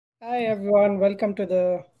Hi everyone, welcome to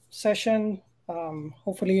the session.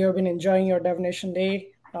 Hopefully you have been enjoying your DevNation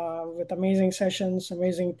day with amazing sessions,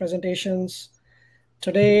 amazing presentations.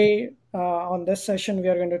 Today on this session, we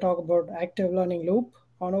are going to talk about active learning loop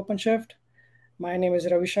on OpenShift. My name is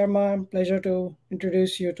Ravi Sharma. Pleasure to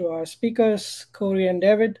introduce you to our speakers, Corey and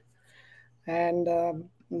David. And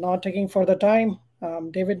not taking further time,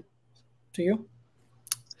 David, to you.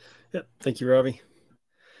 Yep. Thank you, Robbie.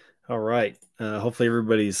 All right. Hopefully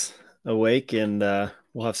everybody's awake and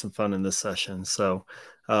we'll have some fun in this session. So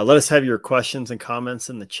let us have your questions and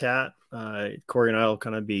comments in the chat. Corey and I will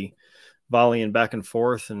kind of be volleying back and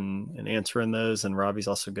forth and answering those. And Robbie's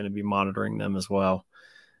also going to be monitoring them as well.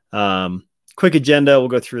 Quick agenda. We'll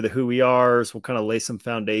go through the who we are. We'll kind of lay some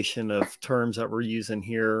foundation of terms that we're using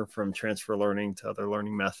here, from transfer learning to other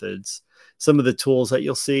learning methods. Some of the tools that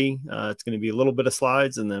you'll see. It's going to be a little bit of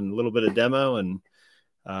slides and then a little bit of demo and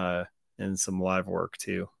some live work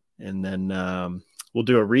too. And then we'll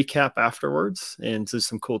do a recap afterwards and just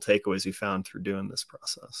some cool takeaways we found through doing this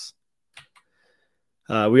process.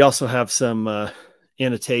 We also have some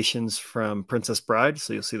annotations from Princess Bride,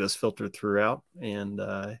 so you'll see those filtered throughout. And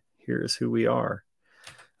here's who we are.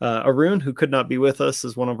 Arun, who could not be with us,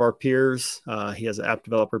 is one of our peers. He has an app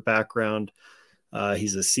developer background.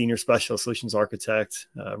 He's a senior specialist solutions architect,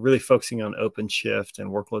 really focusing on OpenShift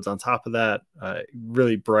and workloads on top of that.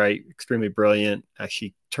 Really bright, extremely brilliant.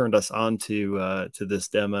 Actually turned us on to this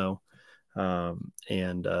demo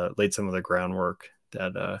and laid some of the groundwork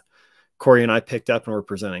that Corey and I picked up and were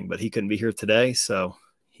presenting, but he couldn't be here today. So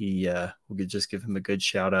we could just give him a good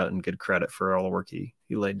shout out and good credit for all the work he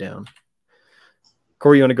laid down.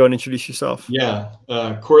 Corey, you want to go and introduce yourself? Yeah,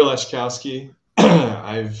 Corey Lashkowski.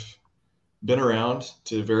 I've been around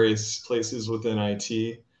to various places within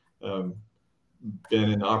IT, been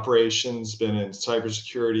in operations, been in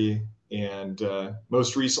cybersecurity, and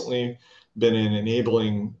most recently been in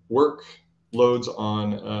enabling workloads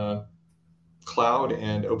on cloud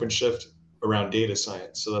and OpenShift around data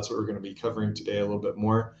science. So that's what we're going to be covering today a little bit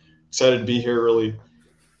more. Excited to be here, really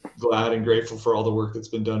glad and grateful for all the work that's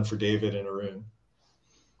been done for David and Arun.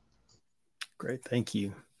 Great, thank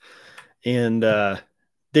you. And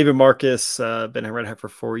David Marcus, been at Red Hat for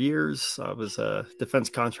 4 years. I was a defense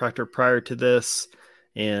contractor prior to this,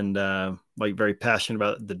 and very passionate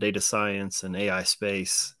about the data science and AI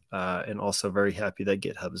space, and also very happy that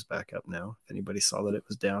GitHub is back up now. If anybody saw that it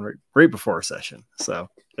was down right before our session, so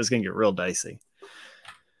it's going to get real dicey.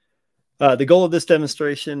 The goal of this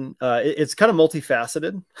demonstration, it's kind of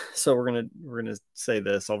multifaceted. So we're gonna say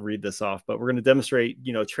this. I'll read this off, but we're going to demonstrate,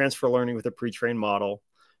 transfer learning with a pre-trained model.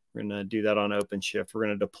 We're going to do that on OpenShift. We're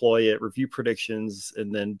going to deploy it, review predictions,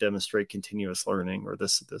 and then demonstrate continuous learning, or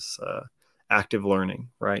this active learning,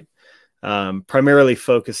 right? Primarily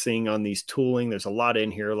focusing on these tooling. There's a lot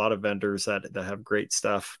in here, a lot of vendors that have great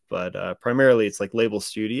stuff, but primarily it's like Label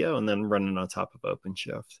Studio and then running on top of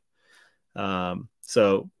OpenShift.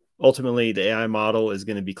 So ultimately, the AI model is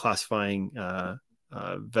going to be classifying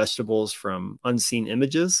vegetables from unseen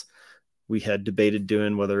images. We had debated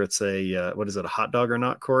doing whether it's a hot dog or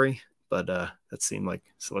not, Corey, but that seemed like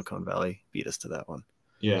Silicon Valley beat us to that one.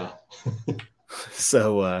 Yeah.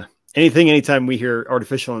 So anytime we hear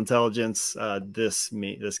artificial intelligence, this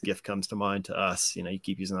gift comes to mind to us. You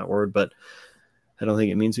keep using that word, but I don't think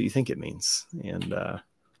it means what you think it means, and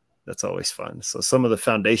that's always fun. So some of the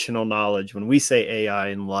foundational knowledge, when we say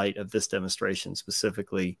AI in light of this demonstration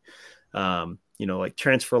specifically, like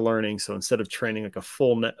transfer learning. So instead of training like a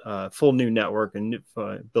full new network and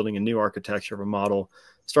building a new architecture of a model,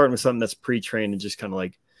 starting with something that's pre-trained and just kind of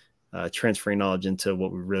like transferring knowledge into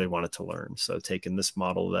what we really wanted to learn. So taking this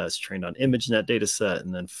model that's trained on ImageNet data set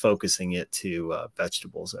and then focusing it to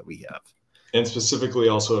vegetables that we have. And specifically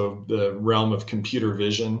also the realm of computer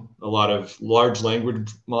vision. A lot of large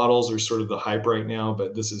language models are sort of the hype right now,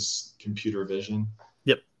 but this is computer vision.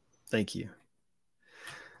 Yep. Thank you.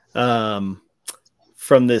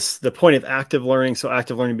 From the point of active learning, so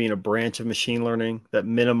active learning being a branch of machine learning that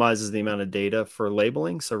minimizes the amount of data for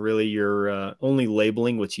labeling. So really you're only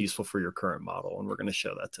labeling what's useful for your current model. And we're going to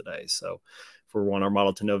show that today. So if we want our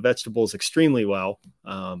model to know vegetables extremely well,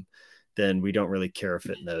 then we don't really care if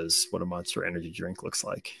it knows what a Monster Energy drink looks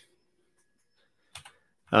like.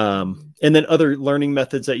 And then other learning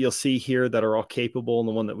methods that you'll see here that are all capable, and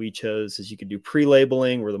the one that we chose is you could do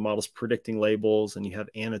pre-labeling where the model's predicting labels and you have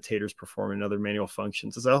annotators performing other manual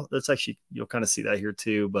functions. That's actually, you'll kind of see that here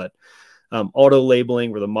too, but auto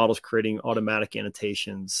labeling where the model's creating automatic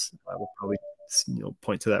annotations. I will probably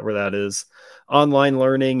point to that where that is. Online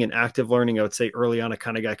learning and active learning, I would say early on, I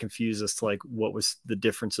kind of got confused as to like what was the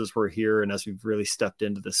differences were here. And as we've really stepped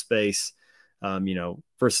into the space,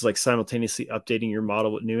 versus like simultaneously updating your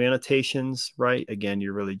model with new annotations, right? Again,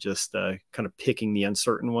 you're really just kind of picking the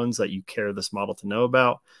uncertain ones that you care this model to know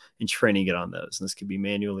about and training it on those. And this could be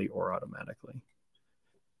manually or automatically.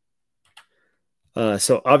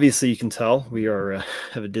 So obviously you can tell we are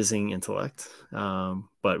have a dizzying intellect,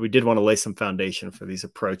 but we did want to lay some foundation for these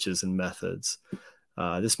approaches and methods.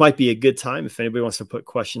 This might be a good time if anybody wants to put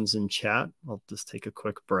questions in chat. I'll just take a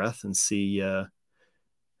quick breath and see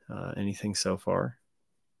anything so far.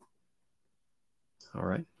 All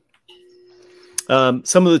right.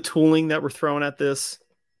 Some of the tooling that we're throwing at this,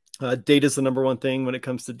 data is the number one thing when it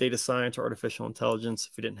comes to data science or artificial intelligence.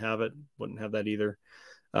 If we didn't have it, wouldn't have that either.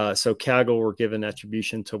 So Kaggle, we're given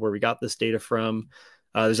attribution to where we got this data from.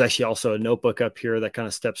 There's actually also a notebook up here that kind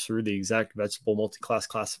of steps through the exact vegetable multi-class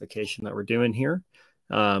classification that we're doing here.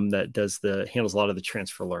 That handles a lot of the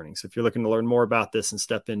transfer learning. So if you're looking to learn more about this and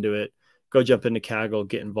step into it, go jump into Kaggle,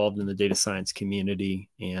 get involved in the data science community.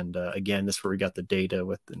 And again, this is where we got the data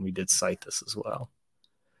with, and we did cite this as well.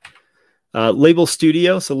 Label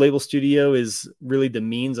Studio. So Label Studio is really the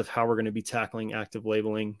means of how we're going to be tackling active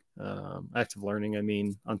labeling, active learning, I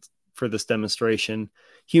mean, for this demonstration.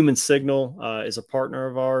 Human Signal is a partner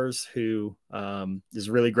of ours who is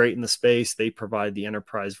really great in the space. They provide the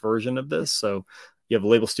enterprise version of this. So you have a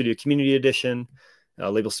Label Studio Community Edition,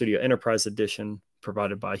 Label Studio Enterprise Edition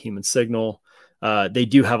provided by Human Signal. They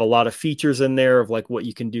do have a lot of features in there of like what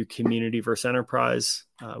you can do community versus enterprise.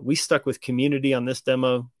 We stuck with community on this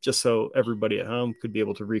demo just so everybody at home could be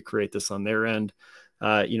able to recreate this on their end,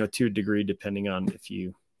 to a degree, depending on if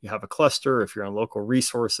you have a cluster, if you're on local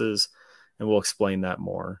resources, and we'll explain that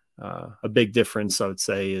more. A big difference, I would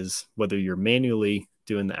say, is whether you're manually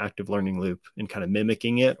doing the active learning loop and kind of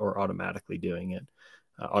mimicking it or automatically doing it.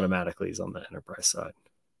 Automatically is on the enterprise side.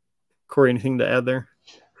 Corey, anything to add there?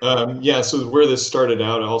 Yeah, so where this started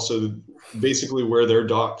out, also basically where their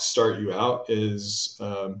docs start you out is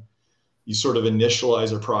you sort of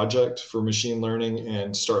initialize a project for machine learning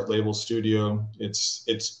and start Label Studio.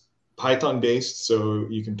 It's Python based, so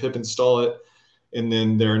you can pip install it, and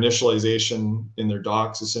then their initialization in their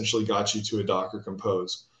docs essentially got you to a Docker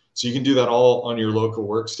Compose. So you can do that all on your local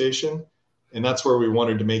workstation, and that's where we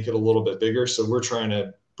wanted to make it a little bit bigger. So we're trying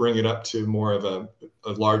to bring it up to more of a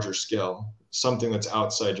larger scale, something that's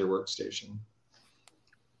outside your workstation.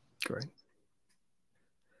 Great.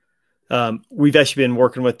 We've actually been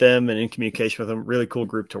working with them and in communication with them. Really cool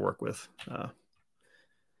group to work with.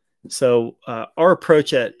 So our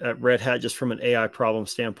approach at Red Hat, just from an AI problem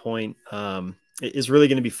standpoint, is really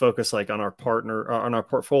going to be focused like on our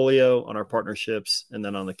portfolio, on our partnerships, and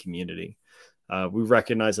then on the community. We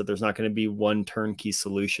recognize that there's not going to be one turnkey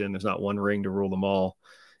solution. There's not one ring to rule them all.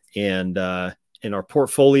 And in our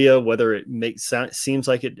portfolio, whether it seems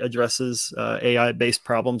like it addresses AI-based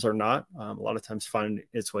problems or not, a lot of times find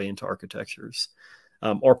its way into architectures.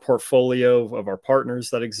 Our portfolio of our partners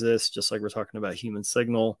that exist, just like we're talking about Human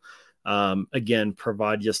Signal, again,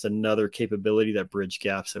 provide just another capability that bridge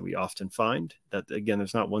gaps that we often find that, again,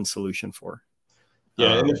 there's not one solution for.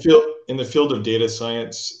 Yeah, in the field of data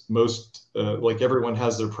science, most like everyone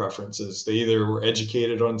has their preferences. They either were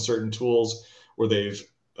educated on certain tools or they've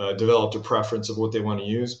developed a preference of what they want to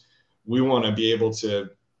use. We want to be able to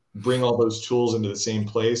bring all those tools into the same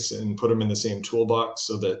place and put them in the same toolbox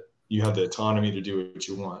so that you have the autonomy to do what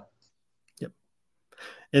you want. Yep.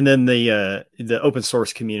 And then the open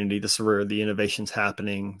source community, this is where the innovation's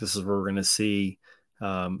happening. This is where we're going to see.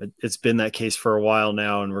 It's been that case for a while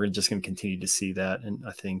now, and we're just going to continue to see that. And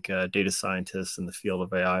I think data scientists in the field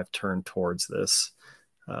of AI have turned towards this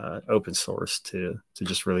open source to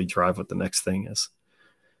just really drive what the next thing is.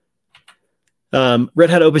 Red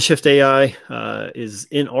Hat OpenShift AI is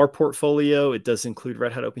in our portfolio. It does include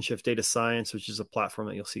Red Hat OpenShift Data Science, which is a platform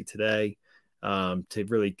that you'll see today to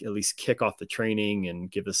really at least kick off the training and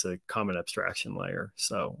give us a common abstraction layer.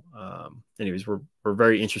 So anyways, we're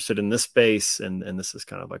very interested in this space, and this is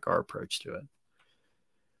kind of like our approach to it.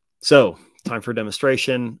 So time for a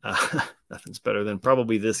demonstration. Nothing's better than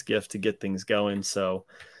probably this gift to get things going. So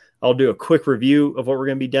I'll do a quick review of what we're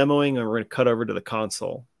going to be demoing, and we're going to cut over to the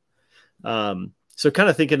console. So kind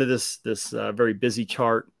of thinking of this very busy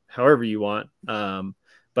chart, however you want. But I'm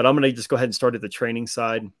going to just go ahead and start at the training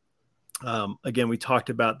side. Again, we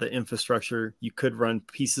talked about the infrastructure. You could run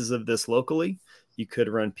pieces of this locally. You could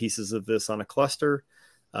run pieces of this on a cluster.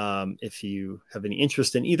 If you have any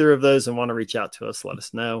interest in either of those and want to reach out to us, let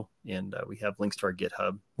us know. And we have links to our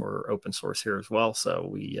GitHub. We're open source here as well. So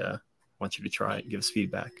we want you to try it and give us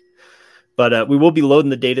feedback. But we will be loading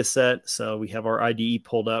the data set. So we have our IDE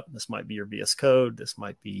pulled up. This might be your VS Code. This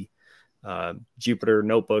might be Jupyter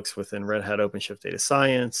notebooks within Red Hat OpenShift Data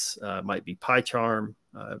Science, might be PyCharm,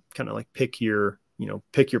 kind of like pick your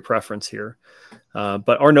preference here.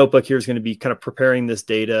 But our notebook here is going to be kind of preparing this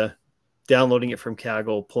data, downloading it from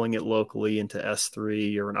Kaggle, pulling it locally into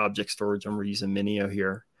S3 or an object storage, and we're using Minio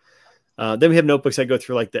here. Then we have notebooks that go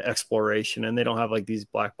through like the exploration, and they don't have like these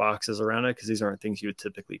black boxes around it because these aren't things you would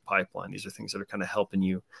typically pipeline. These are things that are kind of helping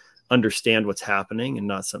you understand what's happening and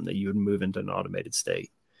not something that you would move into an automated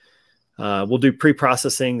state. We'll do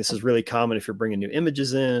pre-processing. This is really common if you're bringing new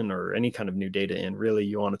images in or any kind of new data in. Really,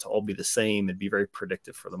 you want it to all be the same and be very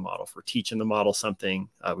predictive for the model. If we're teaching the model something,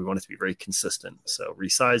 we want it to be very consistent. So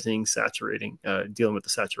resizing, saturating, dealing with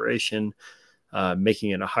the saturation,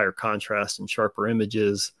 making it a higher contrast and sharper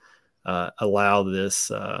images, allow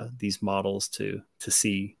these models to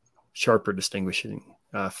see sharper distinguishing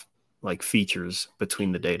like features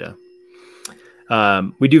between the data.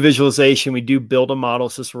 We do visualization. We do build a model.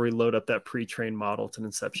 So this is where we load up that pre-trained model. It's an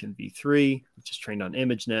Inception v3, which is trained on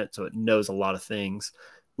ImageNet. So it knows a lot of things.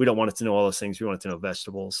 We don't want it to know all those things. We want it to know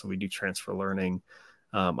vegetables. So we do transfer learning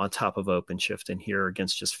on top of OpenShift in here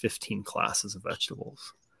against just 15 classes of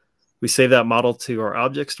vegetables. We save that model to our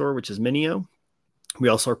object store, which is Minio. We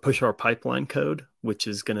also push our pipeline code, which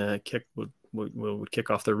is going to kick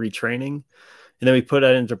off the retraining. And then we put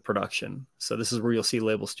that into production. So this is where you'll see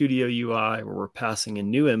Label Studio UI, where we're passing in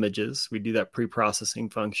new images. We do that pre-processing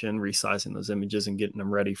function, resizing those images and getting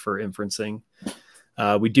them ready for inferencing.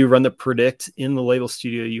 We do run the predict in the Label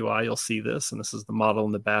Studio UI. You'll see this, and this is the model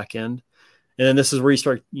in the back end. And then this is where you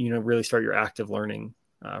start, really start your active learning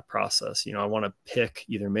process. I want to pick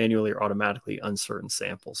either manually or automatically uncertain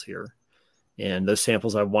samples here. And those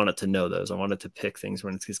samples, I want it to know those. I want it to pick things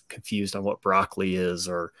when it's confused on what broccoli is,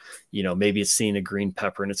 or, maybe it's seeing a green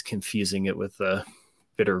pepper and it's confusing it with a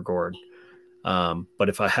bitter gourd. But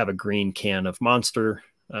if I have a green can of Monster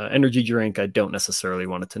energy drink, I don't necessarily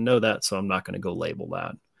want it to know that. So I'm not going to go label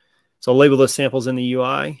that. So I'll label those samples in the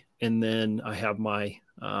UI. And then I have my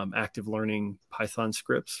active learning Python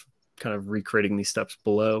scripts kind of recreating these steps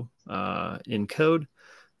below in code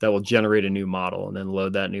that will generate a new model and then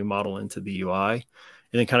load that new model into the UI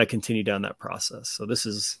and then kind of continue down that process. So this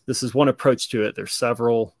is one approach to it. There's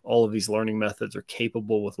several. All of these learning methods are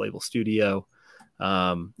capable with Label Studio.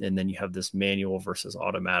 And then you have this manual versus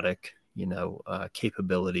automatic,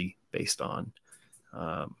 capability based on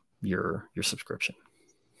your subscription.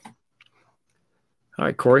 All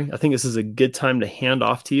right, Corey, I think this is a good time to hand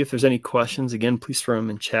off to you. If there's any questions, again, please throw them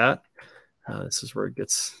in chat. This is where it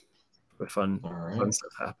gets fun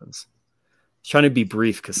stuff happens. Trying to be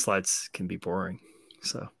brief because slides can be boring.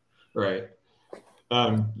 So right.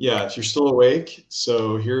 Yeah, if you're still awake,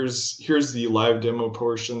 so here's the live demo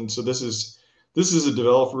portion. So this is a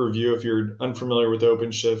developer review. If you're unfamiliar with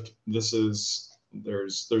OpenShift,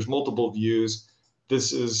 there's multiple views.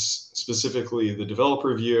 This is specifically the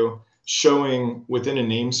developer view showing within a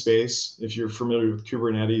namespace. If you're familiar with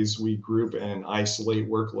Kubernetes, we group and isolate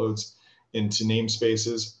workloads into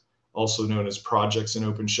namespaces, also known as projects in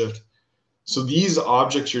OpenShift. So these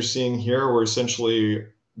objects you're seeing here were essentially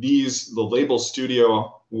the Label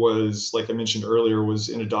Studio was, like I mentioned earlier, was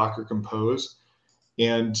in a Docker Compose.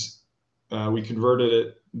 And we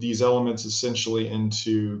converted these elements essentially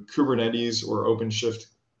into Kubernetes or OpenShift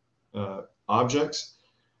objects.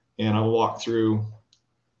 And I'll walk through,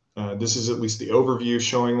 this is at least the overview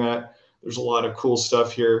showing that. There's a lot of cool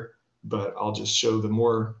stuff here, but I'll just show the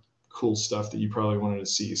more cool stuff that you probably wanted to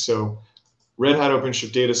see. So Red Hat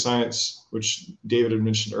OpenShift Data Science, which David had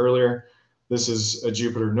mentioned earlier, this is a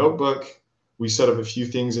Jupyter notebook. We set up a few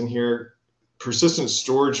things in here, persistent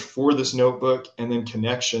storage for this notebook, and then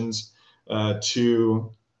connections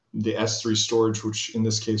to the S3 storage, which in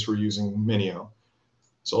this case we're using Minio.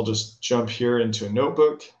 So I'll just jump here into a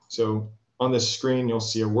notebook. So on this screen, you'll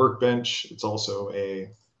see a workbench. It's also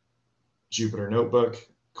a Jupyter notebook.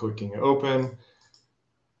 Clicking open.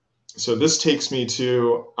 So this takes me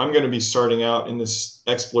to, I'm going to be starting out in this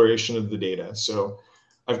exploration of the data. So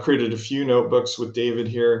I've created a few notebooks with David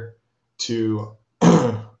here to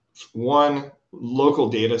one, local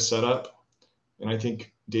data setup. And I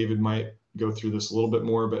think David might go through this a little bit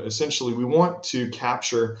more, but essentially we want to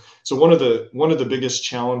capture. So one of the biggest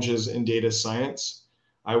challenges in data science,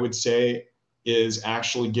 I would say, is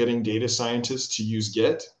actually getting data scientists to use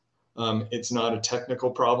Git. It's not a technical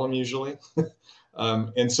problem usually.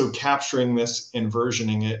 And so capturing this and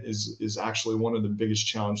versioning it is actually one of the biggest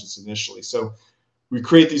challenges initially. So we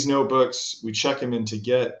create these notebooks, we check them into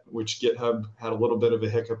Git, which GitHub had a little bit of a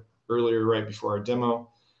hiccup earlier right before our demo.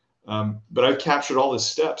 But I've captured all the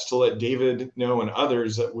steps to let David know and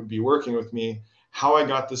others that would be working with me how I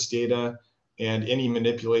got this data and any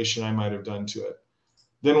manipulation I might have done to it.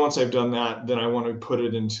 Then once I've done that, then I want to put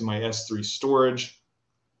it into my S3 storage.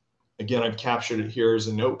 Again, I've captured it here as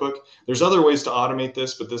a notebook. There's other ways to automate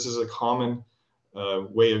this, but this is a common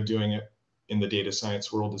way of doing it in the data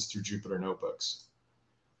science world, is through Jupyter Notebooks.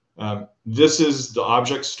 This is the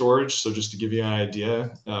object storage. So just to give you an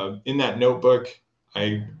idea, in that notebook,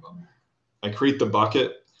 I create the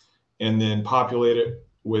bucket and then populate it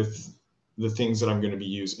with the things that I'm going to be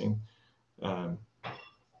using.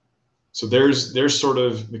 So there's sort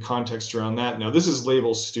of the context around that. Now this is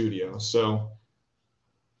Label Studio. So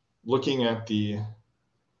looking at the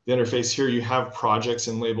interface here, you have projects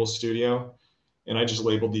in Label Studio. And I just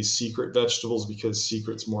labeled these secret vegetables because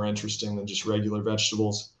secret's more interesting than just regular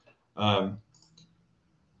vegetables.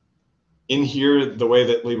 In here, the way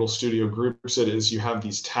that Label Studio groups it is you have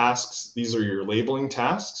these tasks. These are your labeling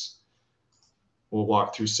tasks. We'll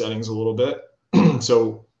walk through settings a little bit.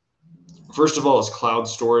 So first of all, it's cloud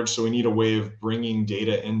storage. So we need a way of bringing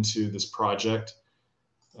data into this project.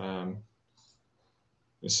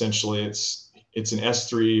 Essentially, it's an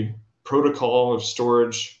S3 protocol of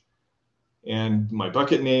storage and my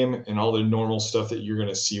bucket name and all the normal stuff that you're going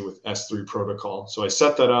to see with S3 protocol. So I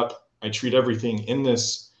set that up. I treat everything in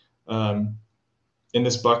this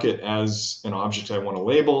bucket as an object I want to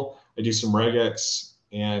label. I do some regex,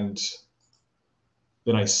 and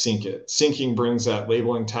then I sync it. Syncing brings that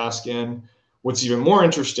labeling task in. What's even more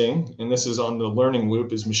interesting, and this is on the learning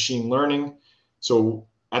loop, is machine learning. So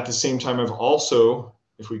at the same time, I've also,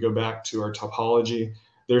 if we go back to our topology,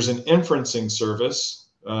 there's an inferencing service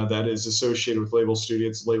that is associated with Label Studio.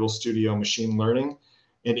 It's Label Studio Machine Learning.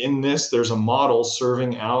 And in this, there's a model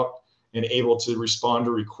serving out and able to respond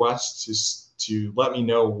to requests to let me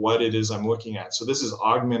know what it is I'm looking at. So this is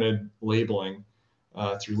augmented labeling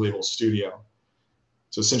through Label Studio.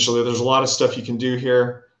 So essentially, there's a lot of stuff you can do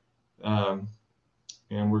here. And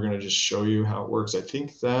we're going to just show you how it works. I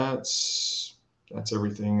think that's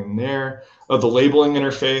everything in there. The labeling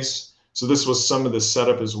interface. So this was some of the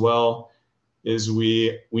setup as well. Is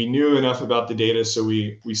we knew enough about the data, so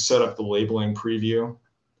we set up the labeling preview.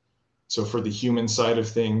 So for the human side of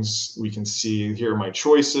things, we can see here are my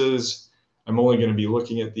choices. I'm only going to be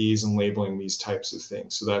looking at these and labeling these types of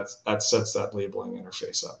things. So that sets that labeling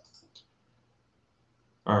interface up.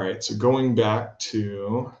 All right, so going back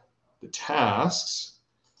to the tasks.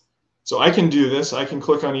 So I can do this. I can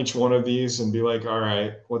click on each one of these and be like, all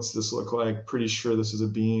right, what's this look like? Pretty sure this is a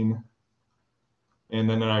bean. And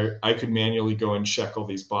then I could manually go and check all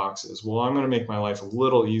these boxes. Well, I'm going to make my life a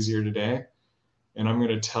little easier today. And I'm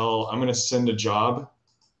going to send a job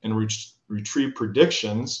and retrieve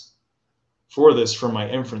predictions for this from my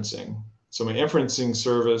inferencing. So my inferencing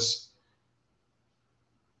service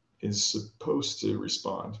is supposed to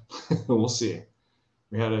respond. We'll see.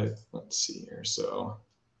 Let's see here. So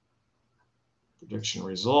prediction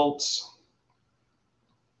results.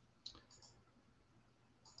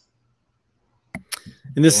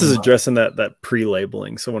 And this is addressing that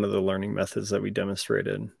pre-labeling. So one of the learning methods that we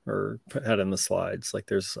demonstrated or had in the slides, like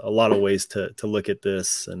there's a lot of ways to look at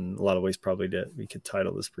this, and a lot of ways probably we could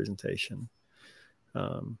title this presentation.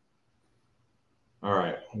 All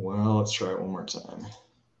right, well, let's try it one more time.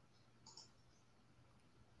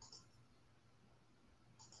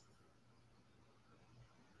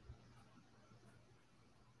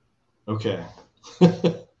 Okay.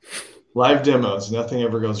 Live demos, nothing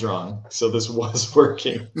ever goes wrong. So this was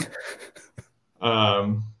working.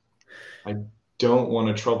 I don't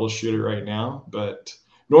want to troubleshoot it right now, but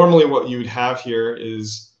normally what you would have here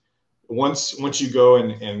is once you go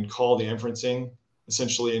and call the inferencing,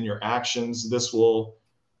 essentially in your actions, this will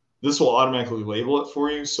automatically label it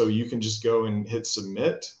for you. So you can just go and hit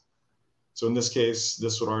submit. So in this case,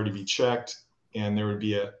 this would already be checked, and there would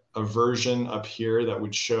be a version up here that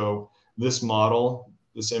would show this model.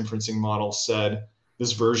 This inferencing model said,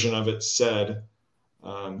 this version of it said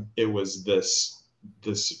it was this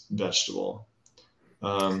vegetable.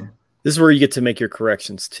 This is where you get to make your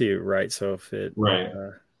corrections too, right? So if it, right.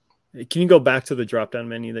 Can you go back to the drop-down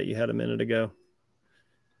menu that you had a minute ago?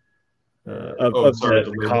 Of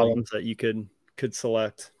the columns that you could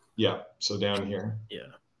select. Yeah, so down here. Yeah.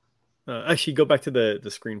 Actually, go back to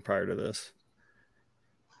the screen prior to this.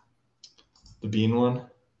 The bean one?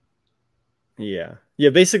 Yeah.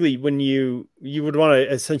 Basically, when you would want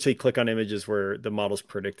to essentially click on images where the model's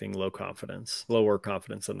predicting lower confidence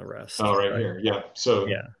than the rest. Oh, right here. Yeah. So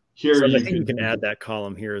yeah. Here so I think you can add that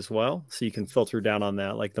column here as well. So you can filter down on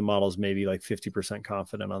that. Like the model's maybe like 50%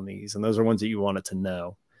 confident on these. And those are ones that you want it to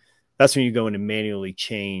know. That's when you go in and manually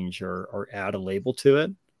change or add a label to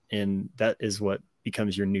it. And that is what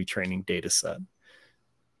becomes your new training data set.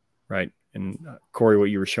 Right. And Corey, what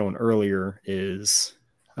you were showing earlier is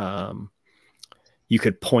you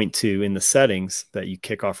could point to in the settings that you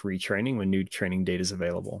kick off retraining when new training data is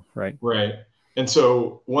available, right? Right. And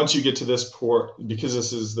so once you get to this port, because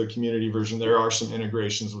this is the community version, there are some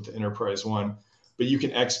integrations with the enterprise one, but you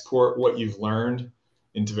can export what you've learned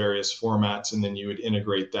into various formats, and then you would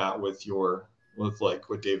integrate that with like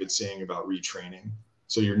what David's saying about retraining.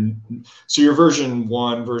 So your version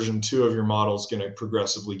 1, version 2 of your model is going to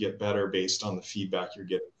progressively get better based on the feedback you're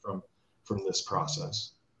getting from this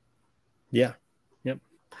process. Yeah. Yep.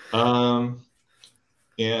 And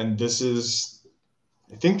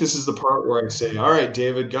I think this is the part where I say, all right,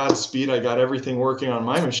 David, Godspeed. I got everything working on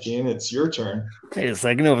my machine. It's your turn. Hey, a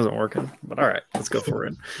second, it wasn't working, but all right, let's go for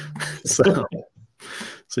it.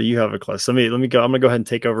 So you have a class. Let me go. I'm gonna go ahead and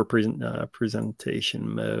take over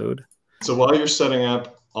presentation mode. So while you're setting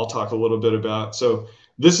up, I'll talk a little bit about. So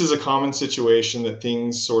this is a common situation that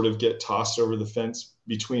things sort of get tossed over the fence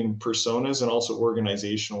between personas and also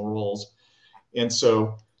organizational roles. And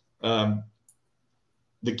so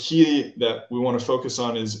the key that we want to focus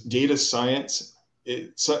on is data science.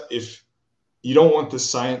 If you don't want the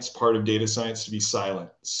science part of data science to be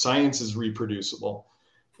silent, science is reproducible.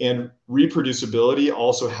 And reproducibility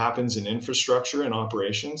also happens in infrastructure and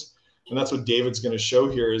operations. And that's what David's going to show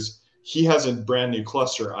here is he has a brand new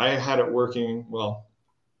cluster. I had it working. Well,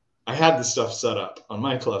 I had the stuff set up on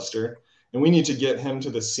my cluster, and we need to get him to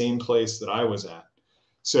the same place that I was at.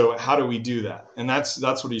 So how do we do that? And that's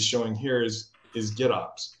what he's showing here is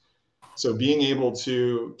GitOps. So being able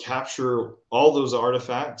to capture all those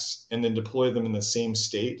artifacts and then deploy them in the same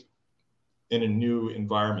state in a new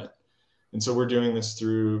environment. And so we're doing this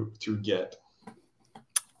through Git.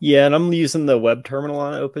 Yeah, and I'm using the web terminal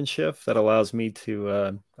on OpenShift that allows me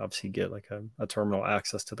to obviously get like a terminal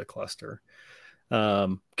access to the cluster.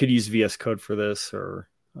 Could use VS Code for this or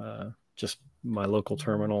just my local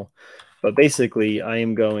terminal. But basically, I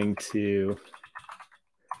am going to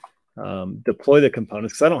deploy the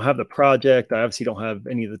components because I don't have the project. I obviously don't have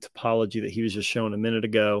any of the topology that he was just showing a minute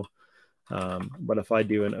ago. But if I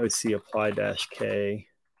do an OC apply -K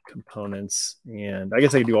components, and I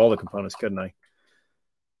guess I could do all the components, couldn't I?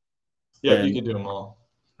 Yeah, then, you can do them all.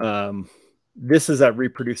 This is that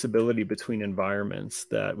reproducibility between environments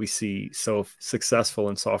that we see so successful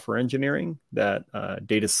in software engineering that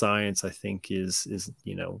data science, I think, is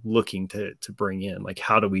looking to bring in. Like,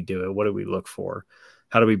 how do we do it? What do we look for?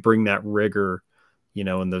 How do we bring that rigor,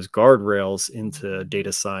 and those guardrails into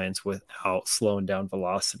data science without slowing down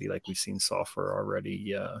velocity, like we've seen software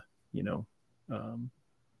already,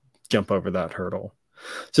 jump over that hurdle.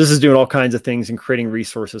 So this is doing all kinds of things and creating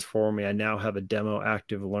resources for me. I now have a demo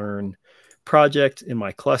active learn project in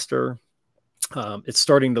my cluster. It's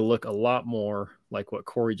starting to look a lot more like what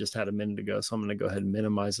Corey just had a minute ago. So I'm going to go ahead and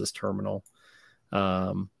minimize this terminal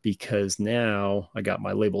because now I got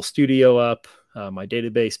my label studio up, my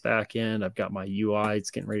database backend. I've got my UI.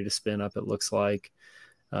 It's getting ready to spin up. It looks like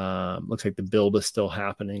the build is still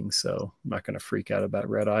happening. So I'm not going to freak out about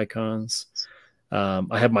red icons.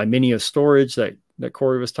 I have my Minio storage that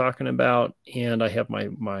Corey was talking about, and I have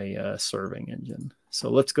my serving engine. So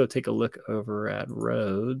let's go take a look over at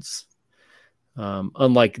roads.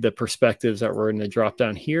 Unlike the perspectives that we're going to drop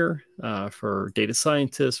down here for data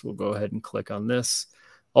scientists, we'll go ahead and click on this.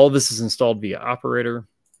 All of this is installed via operator.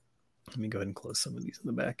 Let me go ahead and close some of these in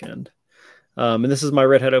the back end. And this is my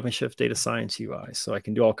Red Hat OpenShift Data Science UI. So I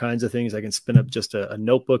can do all kinds of things. I can spin up just a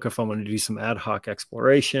notebook if I want to do some ad hoc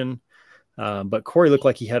exploration. But Corey looked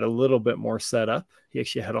like he had a little bit more set up. He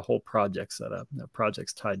actually had a whole project set up. That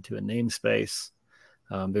project's tied to a namespace.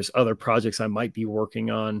 There's other projects I might be working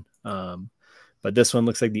on. But this one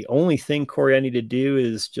looks like the only thing, Corey, I need to do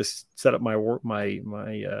is just set up my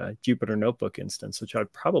Jupyter Notebook instance, which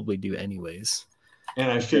I'd probably do anyways. And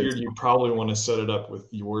I figured you probably want to set it up with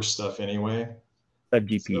your stuff anyway. I have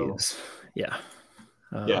GPUs. So, yeah.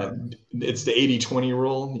 Yeah, it's the 80-20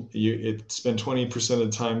 rule. You spend 20% of the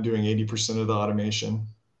time doing 80% of the automation.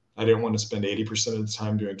 I didn't want to spend 80% of the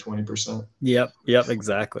time doing 20%. Yep,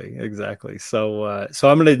 exactly. So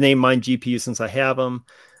I'm going to name mine GPU since I have them.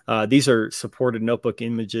 These are supported notebook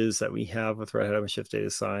images that we have with Red Hat OpenShift Data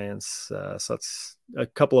Science. So that's a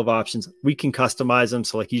couple of options. We can customize them.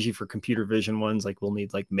 So like usually for computer vision ones, like we'll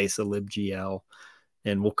need like Mesa libgl.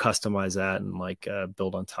 And we'll customize that and like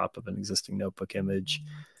build on top of an existing notebook image.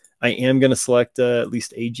 I am going to select at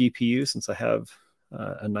least a GPU since I have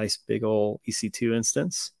a nice big old EC2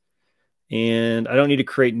 instance. And I don't need to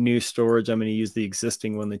create new storage. I'm going to use the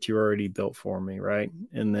existing one that you already built for me, right?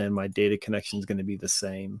 And then my data connection is going to be the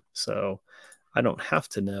same. So I don't have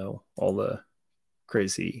to know all the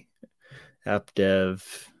crazy app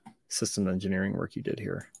dev system engineering work you did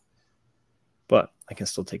here. But I can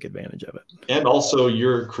still take advantage of it. And also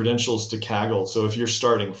your credentials to Kaggle. So if you're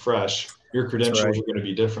starting fresh, your credentials are going to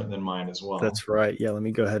be different than mine as well. That's right. Yeah, let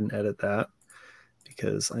me go ahead and edit that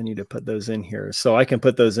because I need to put those in here. So I can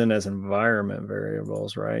put those in as environment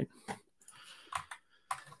variables, right?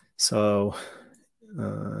 So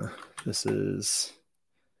this is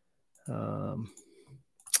a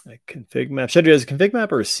config map. Should I do it as a config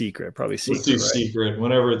map or a secret? Probably secret. Let's do secret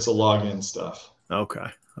whenever it's a login stuff. Okay.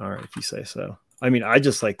 All right. If you say so. I mean, I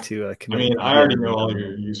just like to commit. I already know all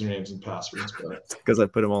your usernames and passwords, but because I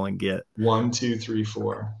put them all in Git. 1, 2, 3,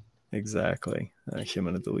 4. Exactly. Actually, I'm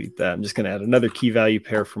going to delete that. I'm just going to add another key value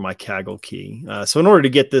pair for my Kaggle key. So in order to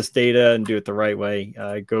get this data and do it the right way,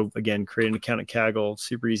 go again, create an account at Kaggle.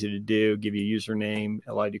 Super easy to do. Give you a username,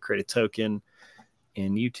 allow you to create a token,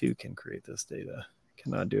 and you too can create this data.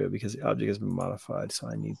 Cannot do it because the object has been modified. So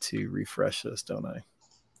I need to refresh this, don't I?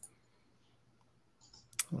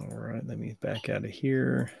 All right, let me back out of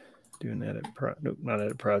here. Do an edit, nope, not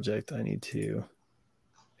edit project. I need to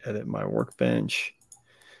edit my workbench.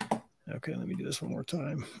 Okay, let me do this one more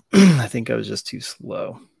time. I think I was just too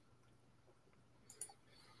slow.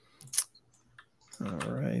 All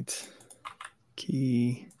right,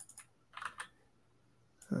 key.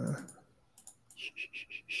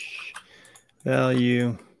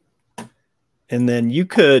 Value. And then you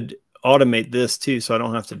could automate this too, so I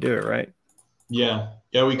don't have to do it, right? Yeah,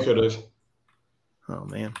 we could have. Oh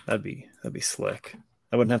man, that'd be slick.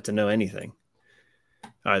 I wouldn't have to know anything.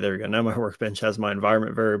 All right, there we go. Now my workbench has my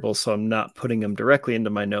environment variables, so I'm not putting them directly into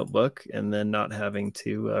my notebook and then not having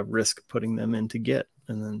to risk putting them into Git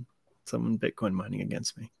and then someone Bitcoin mining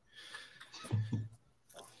against me.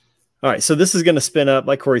 All right, so this is going to spin up.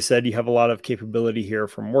 Like Corey said, you have a lot of capability here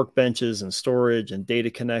from workbenches and storage and data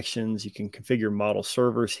connections. You can configure model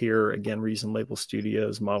servers here. Again, Reason Label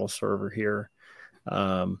Studios model server here.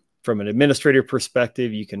 From an administrator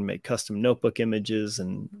perspective, you can make custom notebook images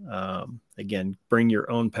and, again, bring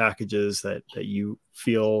your own packages that you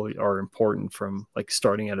feel are important from like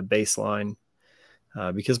starting at a baseline.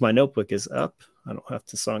 Because my notebook is up, I don't have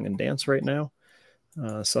to song and dance right now.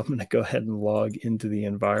 So I'm going to go ahead and log into the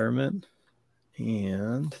environment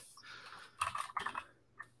and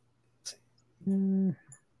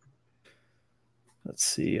let's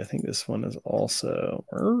see. I think this one is also,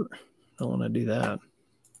 I don't want to do that.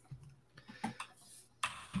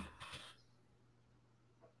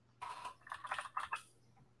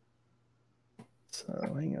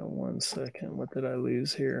 So hang on one second. What did I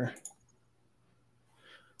lose here?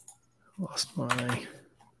 Lost my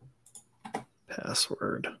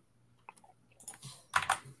password.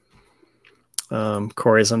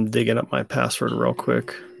 Corey, as I'm digging up my password real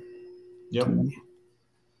quick. Yep.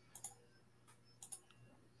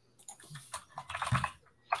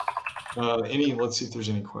 Let's see if there's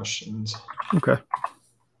any questions. Okay.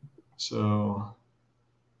 So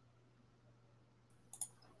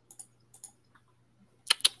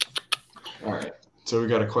all right. So we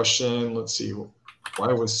got a question. Let's see. Why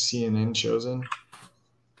was CNN chosen?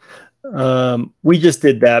 We just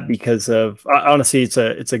did that because of honestly, it's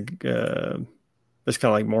a there's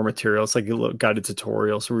kind of like more material. It's like a little guided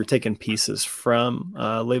tutorial. So we're taking pieces from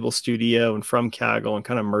Label Studio and from Kaggle and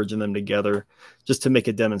kind of merging them together just to make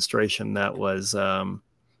a demonstration that was,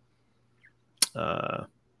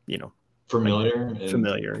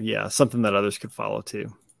 familiar. Yeah, something that others could follow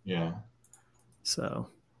too. Yeah. So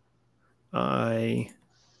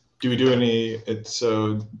do we do any?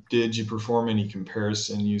 So did you perform any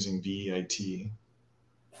comparison using VIT?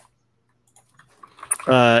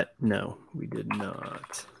 No, we did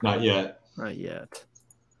not. Not yet. Not yet.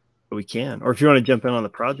 But we can. Or if you want to jump in on the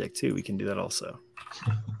project too, we can do that also.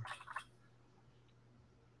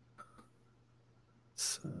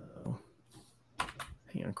 So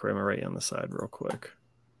hang on, Corey, I'm gonna write you on the side real quick.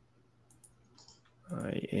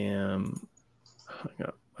 Hang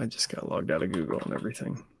up. I just got logged out of Google and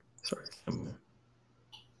everything. Sorry.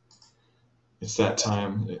 It's that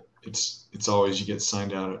time. It's always you get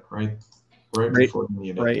signed out right before you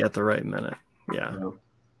need it. Right at the right minute. Yeah. Yep. All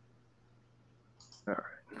right.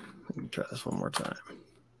 Let me try this one more time.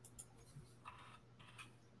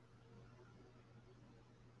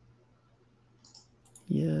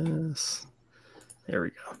 Yes. There we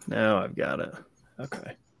go. Now I've got it.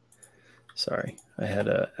 Okay. Sorry. I had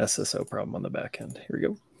a SSO problem on the back end. Here we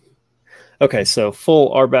go. Okay, so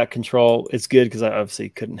full RBAC control. It's good because I obviously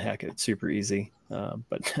couldn't hack it. It's super easy.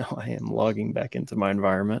 But now I am logging back into my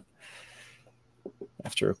environment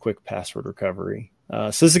after a quick password recovery. So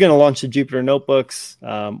this is going to launch the Jupyter Notebooks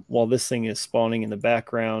while this thing is spawning in the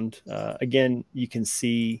background. Again, you can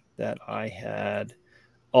see that I had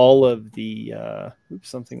all of the, oops,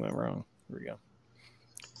 something went wrong. Here we go.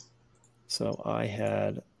 So I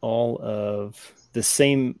had all of the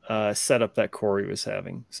same setup that Corey was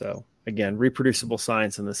having. So again, reproducible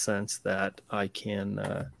science in the sense that I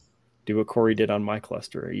can do what Corey did on my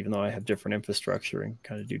cluster, even though I have different infrastructure and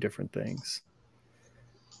kind of do different things.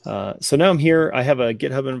 So now I'm here. I have a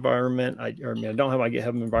GitHub environment. I don't have my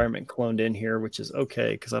GitHub environment cloned in here, which is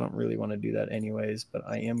okay because I don't really want to do that anyways, but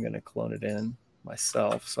I am going to clone it in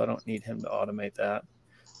myself, so I don't need him to automate that.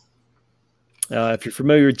 If you're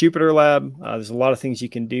familiar with Jupyter Lab, there's a lot of things you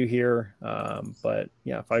can do here. But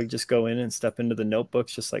yeah, if I just go in and step into the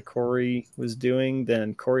notebooks, just like Corey was doing,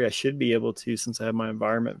 then Corey, I should be able to, since I have my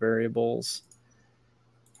environment variables,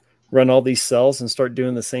 run all these cells and start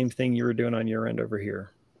doing the same thing you were doing on your end over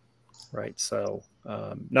here. Right. So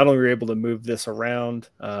not only are we able to move this around,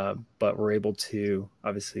 but we're able to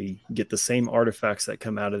obviously get the same artifacts that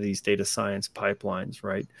come out of these data science pipelines,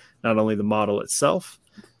 right? Not only the model itself,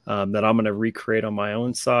 that I'm going to recreate on my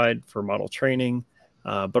own side for model training,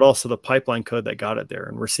 but also the pipeline code that got it there.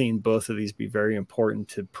 And we're seeing both of these be very important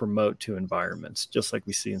to promote to environments, just like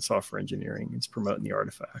we see in software engineering. It's promoting the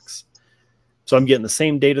artifacts. So I'm getting the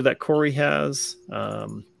same data that Corey has.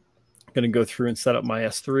 I'm going to go through and set up my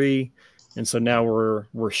S3. And so now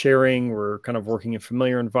we're sharing, we're kind of working in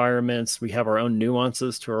familiar environments. We have our own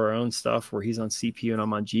nuances to our own stuff where he's on CPU and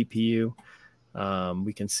I'm on GPU.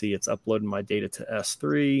 We can see it's uploading my data to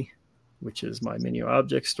S3, which is my menu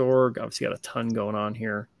object store. Obviously got a ton going on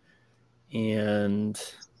here. And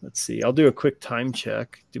let's see, I'll do a quick time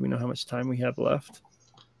check. Do we know how much time we have left?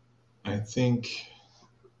 I think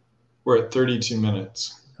we're at 32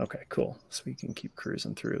 minutes. Okay, cool. So we can keep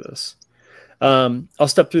cruising through this. I'll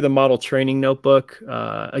step through the model training notebook.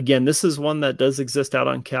 Again, this is one that does exist out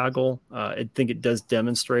on Kaggle. I think it does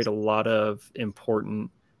demonstrate a lot of important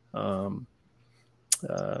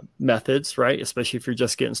methods, right? Especially if you're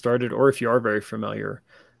just getting started or if you are very familiar.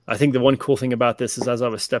 I think the one cool thing about this is as I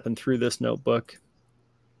was stepping through this notebook,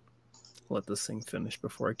 let this thing finish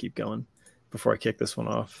before I keep going, before I kick this one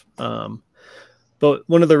off. But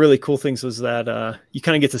one of the really cool things was that you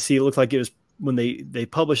kind of get to see, it looked like it was when they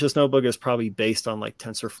published this notebook, it was probably based on like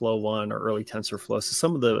TensorFlow 1 or early TensorFlow. So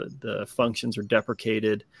some of the functions are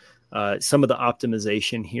deprecated. Some of the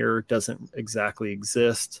optimization here doesn't exactly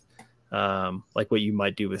exist. Like what you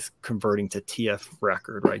might do with converting to TF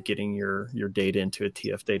record, right? Getting your data into a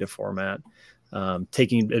TF data format,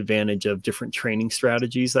 taking advantage of different training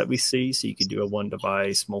strategies that we see. So you could do a one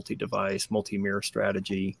device, multi-device, multi-mirror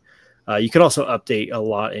strategy. You can also update a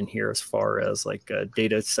lot in here as far as like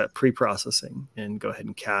data set pre-processing and go ahead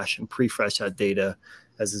and cache and pre-fetch that data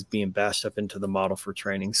as it's being bashed up into the model for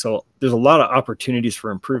training. So there's a lot of opportunities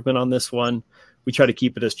for improvement on this one. We try to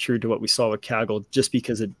keep it as true to what we saw with Kaggle just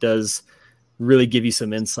because it does really give you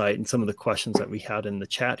some insight. And some of the questions that we had in the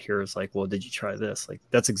chat here is like, well, did you try this? Like,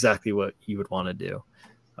 that's exactly what you would want to do.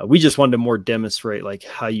 We just wanted to more demonstrate like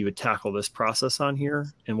how you would tackle this process on here.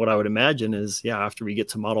 And what I would imagine is, yeah, after we get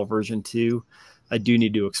to model version 2, I do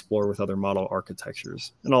need to explore with other model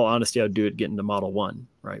architectures. In all honesty, I would do it getting to model 1,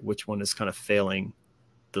 right? Which one is kind of failing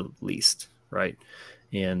the least, right?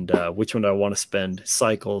 And which one do I want to spend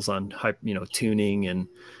cycles on, tuning and,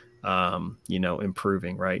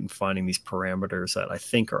 improving, right? And finding these parameters that I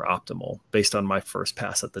think are optimal based on my first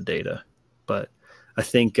pass at the data. But I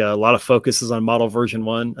think a lot of focus is on model version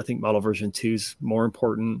 1. I think model version 2 is more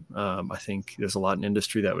important. I think there's a lot in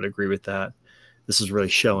industry that would agree with that. This is really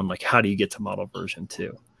showing like, how do you get to model version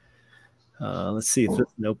 2? Let's see if this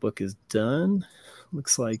notebook is done.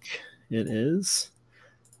 Looks like it is.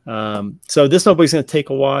 So this notebook is going to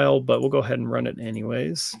take a while, but we'll go ahead and run it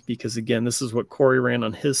anyways, because again, this is what Corey ran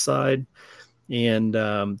on his side. And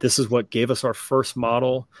this is what gave us our first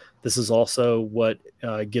model. This is also what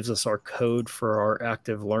gives us our code for our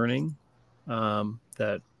active learning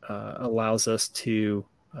that allows us to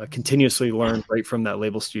continuously learn right from that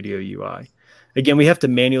Label Studio UI. Again, we have to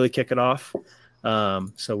manually kick it off,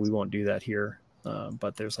 so we won't do that here.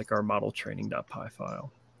 But there's like our model training.py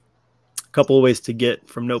file. A couple of ways to get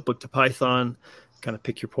from Notebook to Python. Kind of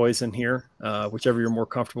pick your poison here, whichever you're more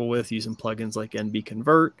comfortable with, using plugins like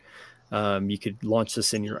NB-Convert. You could launch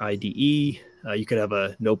this in your IDE. You could have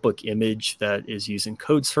a notebook image that is using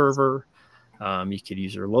code server. You could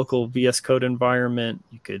use your local VS Code environment.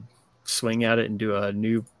 You could swing at it and do a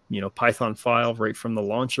new, Python file right from the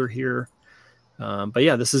launcher here. But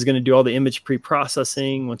yeah, this is going to do all the image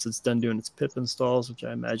pre-processing once it's done doing its pip installs, which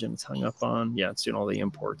I imagine it's hung up on. Yeah, it's doing all the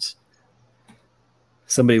imports.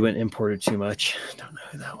 Somebody went imported too much. Don't know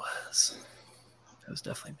who that was. That was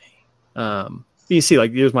definitely me. You see,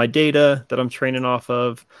 like, here's my data that I'm training off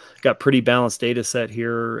of. Got pretty balanced data set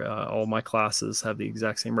here. All my classes have the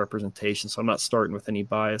exact same representation, so I'm not starting with any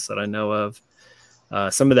bias that I know of.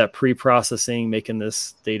 Some of that pre-processing, making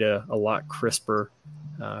this data a lot crisper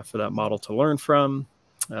for that model to learn from.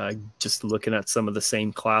 Just looking at some of the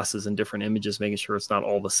same classes and different images, making sure it's not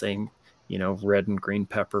all the same, red and green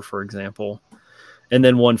pepper, for example. And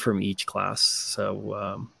then one from each class.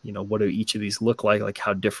 So, what do each of these look like? Like,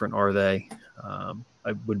 how different are they?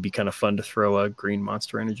 It would be kind of fun to throw a green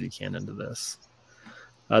Monster Energy can into this.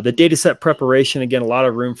 The data set preparation, again, a lot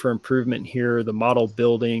of room for improvement here. The model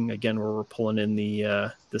building, again, where we're pulling in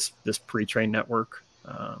the this pre-trained network.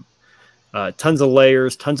 Tons of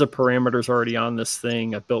layers, tons of parameters already on this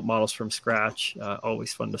thing. I've built models from scratch.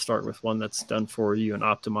 Always fun to start with one that's done for you and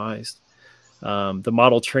optimized. The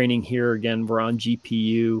model training here, again, we're on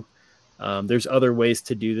GPU. There's other ways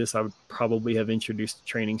to do this. I would probably have introduced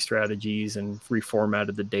training strategies and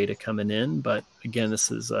reformatted the data coming in. But again,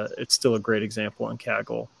 this is it's still a great example on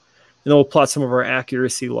Kaggle. And then we'll plot some of our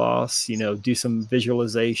accuracy loss, do some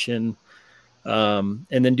visualization, and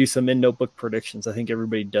then do some in-notebook predictions. I think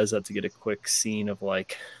everybody does that to get a quick scene of,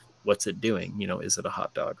 like, what's it doing? Is it a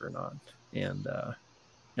hot dog or not?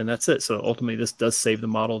 And that's it. So ultimately, this does save the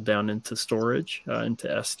model down into storage, into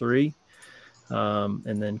S3.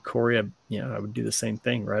 And then Corey, I would do the same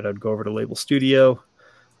thing, right? I'd go over to Label Studio.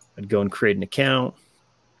 I'd go and create an account.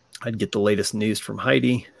 I'd get the latest news from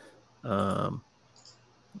Heidi. Let's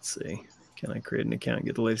see. Can I create an account and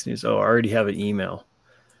get the latest news? Oh, I already have an email.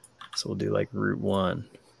 So we'll do like route 1.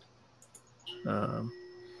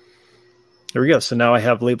 There we go. So now I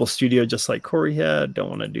have Label Studio just like Corey had. Don't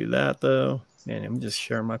want to do that, though. Man, I'm just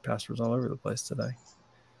sharing my passwords all over the place today.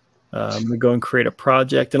 I'm going to go and create a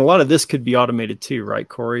project. And a lot of this could be automated too, right,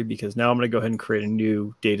 Corey? Because now I'm going to go ahead and create a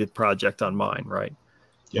new data project on mine, right?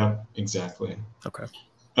 Yeah, exactly. Okay.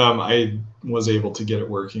 I was able to get it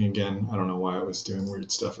working again. I don't know why I was doing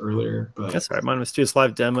weird stuff earlier, but that's all right. Mine was just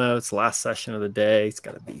live demo. It's the last session of the day. It's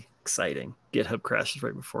got to be exciting. GitHub crashes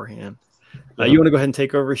right beforehand. Yeah. You want to go ahead and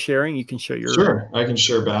take over sharing? You can show your... Sure, I can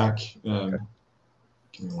share back. Okay.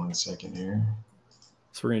 Give me 1 second here.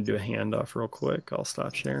 So we're going to do a handoff real quick. I'll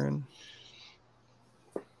stop sharing.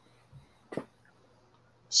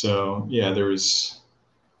 So yeah, there was...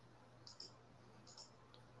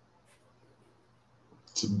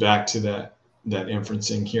 back to that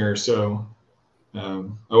inferencing here. So I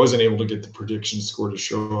wasn't able to get the prediction score to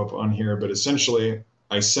show up on here, but essentially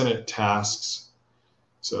I sent it tasks.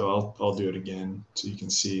 So I'll do it again so you can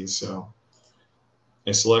see. So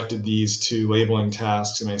I selected these 2 labeling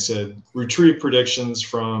tasks and I said, retrieve predictions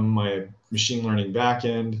from my machine learning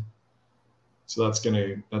backend. So that's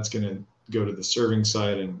gonna go to the serving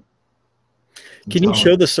side and can you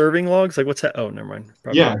show the serving logs? Like, what's that? Oh, never mind.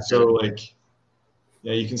 Probably yeah. So like,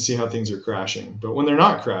 yeah, you can see how things are crashing. But when they're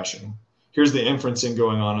not crashing, here's the inferencing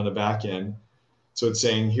going on the back end. So it's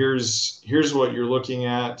saying, here's what you're looking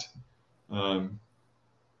at.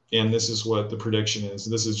 And this is what the prediction is.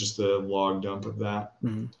 This is just the log dump of that.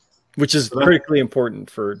 Mm-hmm. Which is critically important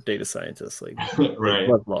for data scientists. Like, right.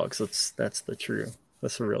 Love logs. That's the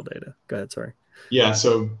real data. Go ahead, sorry. Yeah,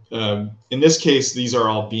 so in this case, these are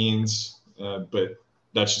all beans, but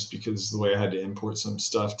that's just because the way I had to import some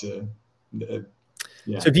stuff to...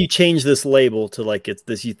 yeah. So if you change this label to like it's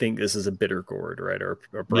this, you think this is a bitter gourd, right? Or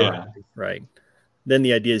brown, yeah. Right? Then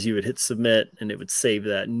the idea is you would hit submit and it would save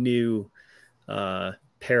that new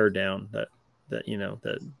pair down that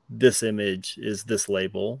this image is this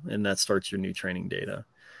label, and that starts your new training data.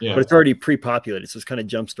 Yeah. But it's already pre-populated, so it's kind of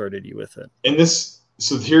jump-started you with it. And this,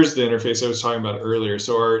 so here's the interface I was talking about earlier.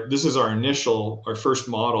 So this is our first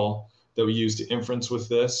model that we use to inference with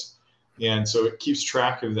this. And so it keeps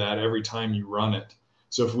track of that every time you run it.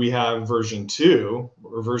 So if we have version 2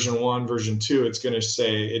 or version 1, version 2, it's going to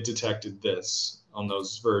say it detected this on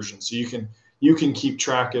those versions. So you can keep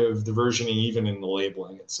track of the versioning even in the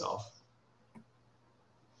labeling itself.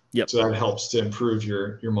 Yep. So that helps to improve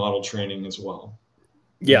your model training as well.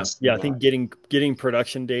 Yeah, yeah. I think getting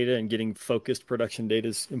production data and getting focused production data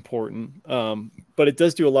is important. But it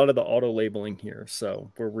does do a lot of the auto labeling here.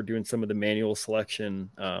 So where we're doing some of the manual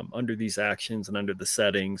selection under these actions and under the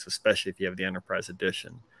settings, especially if you have the enterprise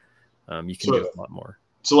edition, you can do a lot more.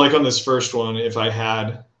 So like on this first one, if I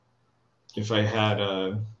had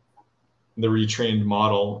the retrained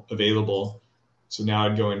model available, so now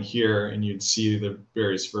I'd go in here and you'd see the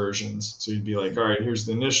various versions. So you'd be like, all right, here's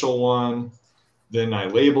the initial one. Then I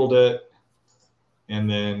labeled it, and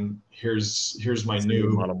then here's my new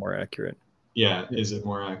model more accurate. Yeah, is it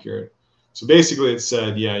more accurate? So basically, it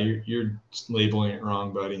said, yeah, you're labeling it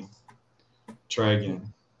wrong, buddy. Try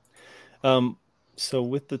again. So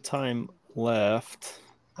with the time left,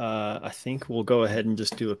 I think we'll go ahead and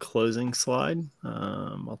just do a closing slide.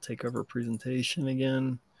 I'll take over presentation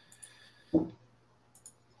again.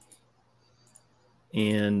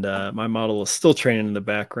 And my model is still training in the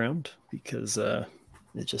background because it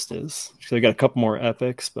just is. So we got a couple more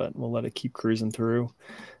epics, but we'll let it keep cruising through.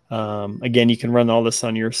 Again, you can run all this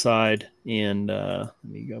on your side. And let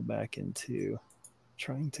me go back into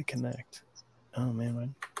trying to connect. Oh,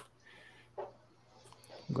 man.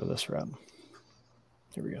 I'll go this route.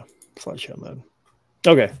 Here we go. Slideshow mode.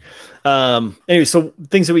 Okay. Anyway, so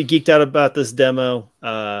things that we geeked out about this demo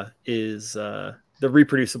is the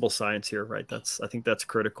reproducible science here, right? I think that's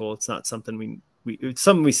critical. It's not something it's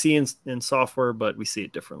something we see in software, but we see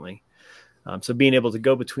it differently. So being able to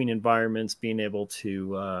go between environments, being able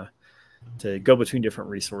to go between different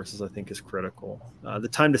resources, I think is critical. The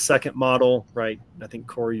time to second model, right? I think,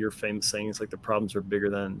 Corey, your famous saying is like the problems are bigger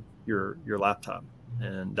than your laptop.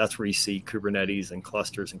 And that's where you see Kubernetes and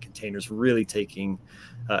clusters and containers really taking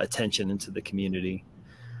attention into the community.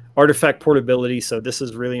 Artifact portability. So this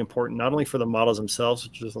is really important, not only for the models themselves,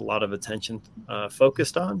 which there's a lot of attention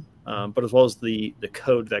focused on, but as well as the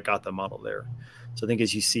code that got the model there. So I think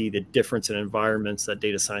as you see the difference in environments that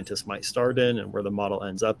data scientists might start in and where the model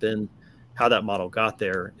ends up in, how that model got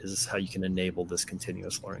there is how you can enable this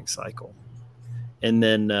continuous learning cycle. And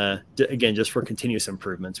then, again, just for continuous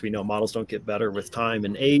improvements, we know models don't get better with time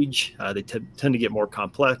and age. They tend to get more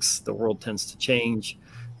complex. The world tends to change,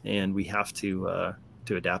 and we have to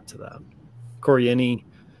adapt to that. Corey, any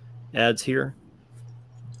adds here?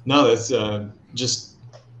 No, that's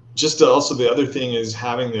just also the other thing is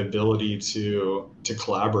having the ability to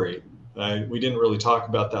collaborate. We didn't really talk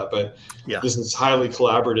about that, but yeah, this is highly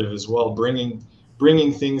collaborative as well.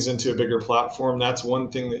 Bringing things into a bigger platform, that's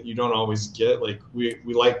one thing that you don't always get. Like we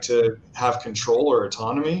like to have control or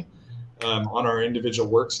autonomy on our individual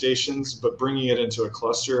workstations, but bringing it into a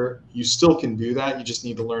cluster, you still can do that. You just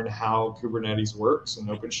need to learn how Kubernetes works and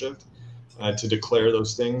OpenShift to declare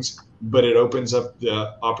those things, but it opens up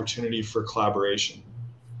the opportunity for collaboration.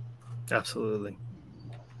 Absolutely.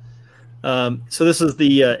 So this is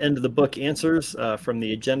the end of the book answers from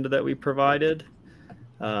the agenda that we provided.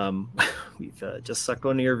 We've just sucked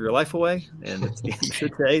 1 year of your life away, and it's the end of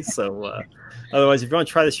the day. So otherwise, if you want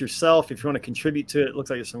to try this yourself, if you want to contribute to it, it looks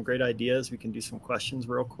like there's some great ideas. We can do some questions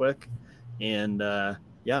real quick. And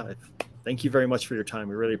yeah, thank you very much for your time.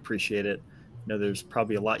 We really appreciate it. You know, there's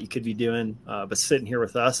probably a lot you could be doing, but sitting here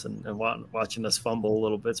with us and watching us fumble a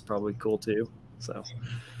little bit is probably cool too. So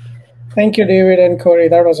Thank you, David and Corey.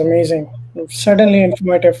 That was amazing. Certainly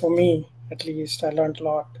informative for me, at least. I learned a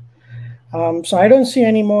lot. So I don't see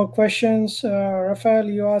any more questions. Rafael,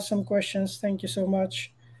 you asked some questions. Thank you so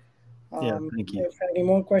much. yeah, thank you. If any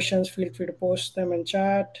more questions, feel free to post them in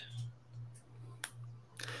chat.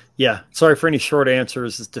 Yeah, sorry for any short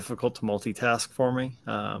answers. It's difficult to multitask for me,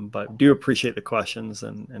 but do appreciate the questions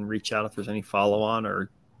and reach out if there's any follow on, or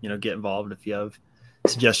get involved if you have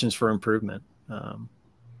suggestions for improvement.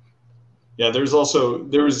 Yeah, there was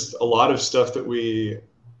a lot of stuff that we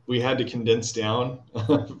had to condense down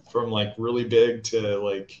from like really big to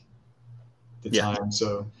like the time.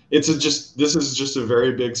 So this is just a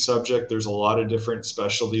very big subject. There's a lot of different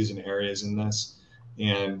specialties and areas in this,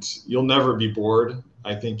 and you'll never be bored.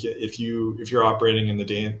 I think if you're operating in the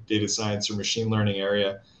data science or machine learning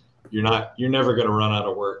area, you're never going to run out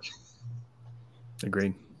of work.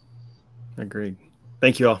 Agreed.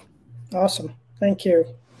 Thank you all. Awesome. Thank you.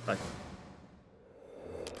 Bye.